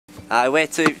We're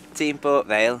Team Port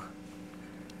Vale.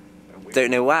 Don't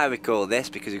know why we call this,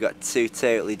 because we've got two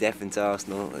totally different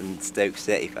Arsenal and Stoke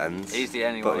City fans. He's the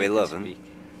only but one we who love can them. speak.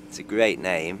 It's a great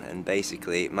name, and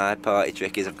basically my party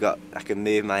trick is I can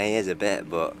move my ears a bit,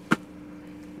 but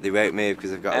they won't move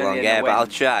because I've got Only long in the hair. But I'll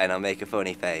wind. try and I'll make a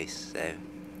funny face. So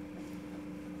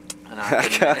And I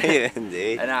can't even,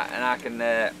 dude. And I can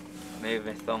move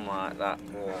my thumb like that.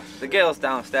 Yeah. The girls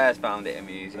downstairs found it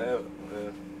amusing. Yeah.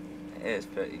 It is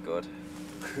pretty good.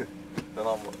 And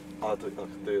I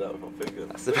can do that with my finger.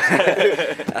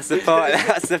 That's the party.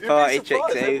 That's the party trick.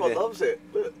 Everyone loves it.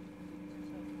 Look.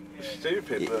 It's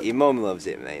stupid. But Your mum loves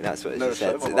it, mate. That's what No, she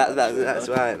said. so my That's mum loves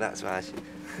it, why. That's why.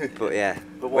 But yeah,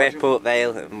 But why we're do you- Port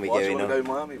Vale and we're why do you going want to up.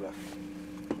 go Miami, man?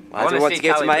 Why do I want to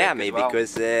go to Miami? as well.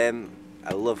 Because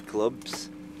I love clubs.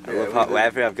 I Yeah, love we hot do.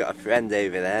 weather. I've got a friend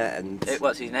over there, and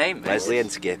What's his name? Wesley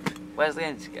and Skip, Wesley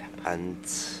and Skip. and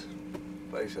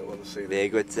Basically, I want to see be a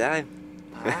good time.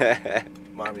 Ah.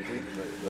 Miami Beach.